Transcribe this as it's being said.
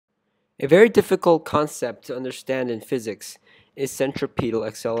A very difficult concept to understand in physics is centripetal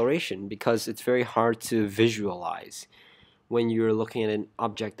acceleration because it's very hard to visualize when you're looking at an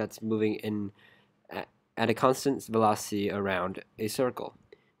object that's moving at a constant velocity around a circle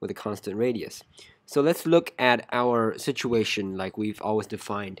with a constant radius. So let's look at our situation like we've always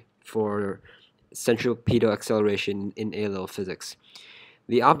defined for centripetal acceleration in A-level physics.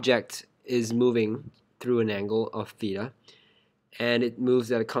 The object is moving through an angle of theta, and it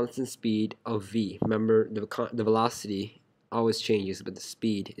moves at a constant speed of v. Remember, the velocity always changes, but the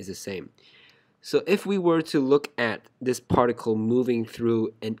speed is the same. So if we were to look at this particle moving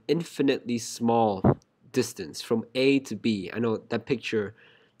through an infinitely small distance from A to B, I know that picture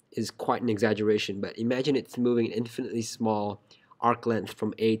is quite an exaggeration, but imagine it's moving an infinitely small arc length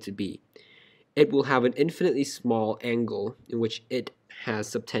from A to B. It will have an infinitely small angle in which it has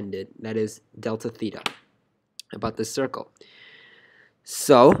subtended, that is delta theta, about this circle.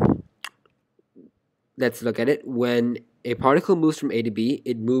 So let's look at it. When a particle moves from A to B,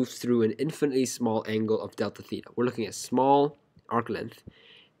 it moves through an infinitely small angle of delta theta. We're looking at small arc length,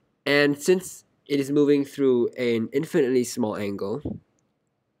 and since it is moving through an infinitely small angle,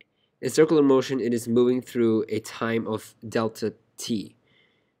 in circular motion it is moving through a time of delta t.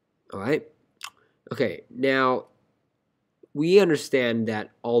 Alright? Okay, now we understand that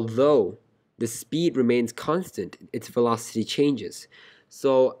although the speed remains constant, its velocity changes.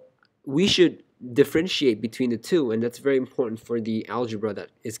 So we should differentiate between the two, and that's very important for the algebra that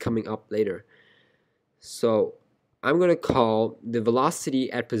is coming up later. So I'm going to call the velocity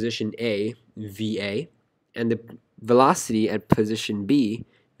at position A VA and the velocity at position B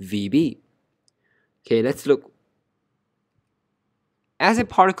VB. Okay, let's look. As a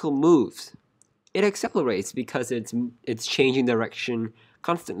particle moves, it accelerates because it's changing direction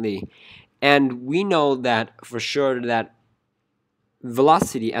constantly. And we know that for sure that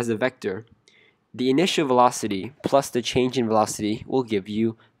velocity as a vector, the initial velocity plus the change in velocity will give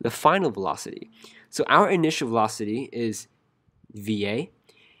you the final velocity. So our initial velocity is VA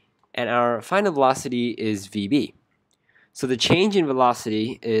and our final velocity is VB. So the change in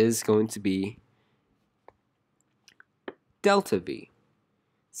velocity is going to be delta V.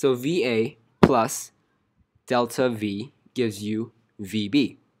 So VA plus delta V gives you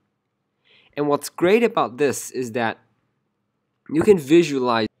VB. And what's great about this is that you can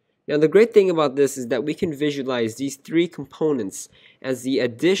visualize. Now the great thing about this is that we can visualize these three components as the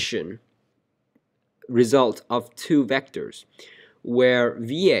addition result of two vectors, where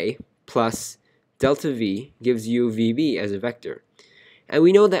VA plus delta V gives you VB as a vector. And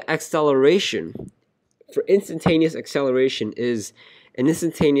we know that acceleration, for instantaneous acceleration, is an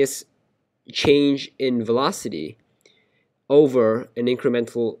instantaneous change in velocity over an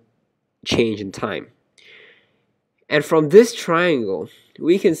incremental change in time. And from this triangle,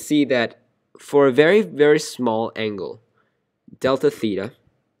 we can see that for a very, very small angle, delta theta,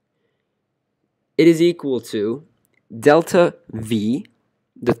 it is equal to delta V,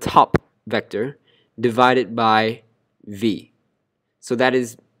 the top vector, divided by V. So that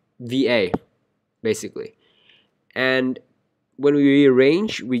is VA, basically. And when we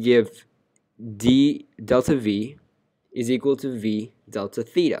rearrange, we give d delta V is equal to V delta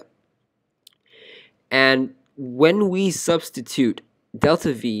theta. And when we substitute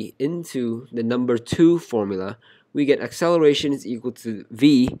delta V into the number 2 formula, we get acceleration is equal to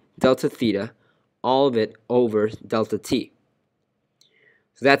V delta theta, all of it over delta t.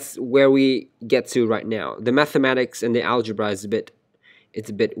 So that's where we get to right now. The mathematics and the algebra is a bit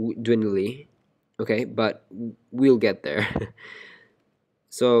dwindly, okay, but we'll get there.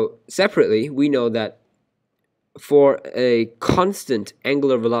 So separately, we know that for a constant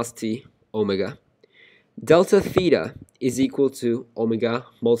angular velocity omega, delta theta is equal to omega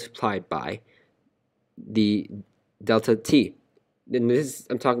multiplied by the delta t. And this,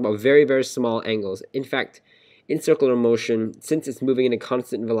 I'm talking about very, very small angles. In fact, in circular motion, since it's moving in a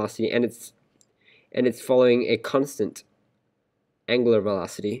constant velocity and it's following a constant angular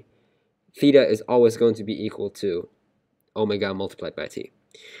velocity, theta is always going to be equal to omega multiplied by t.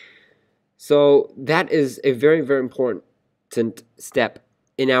 So that is a very, very important step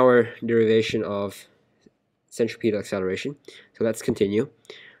in our derivation of centripetal acceleration. So let's continue.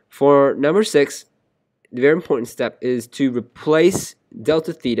 For number 6, the very important step is to replace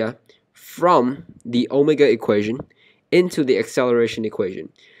delta theta from the omega equation into the acceleration equation.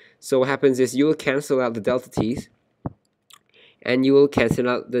 So what happens is you will cancel out the delta t's and you will cancel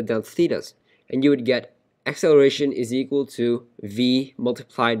out the delta thetas, and you would get acceleration is equal to v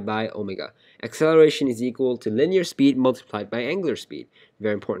multiplied by omega. Acceleration is equal to linear speed multiplied by angular speed.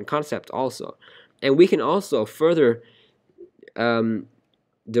 Very important concept also. And we can also further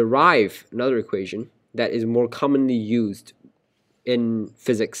derive another equation that is more commonly used in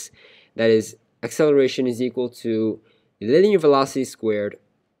physics. That is, acceleration is equal to linear velocity squared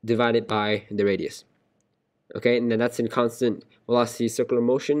divided by the radius. Okay, and then that's in constant velocity circular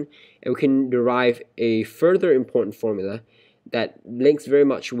motion, and we can derive a further important formula that links very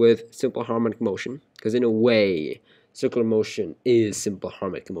much with simple harmonic motion, because in a way, circular motion is simple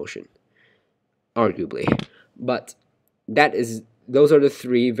harmonic motion, arguably. But those are the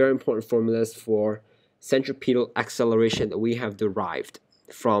three very important formulas for centripetal acceleration that we have derived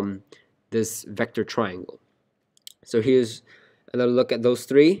from this vector triangle. So here's another look at those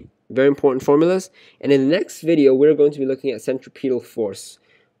three very important formulas. And in the next video, we're going to be looking at centripetal force,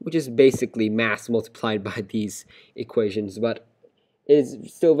 which is basically mass multiplied by these equations, but it is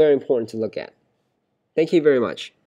still very important to look at. Thank you very much.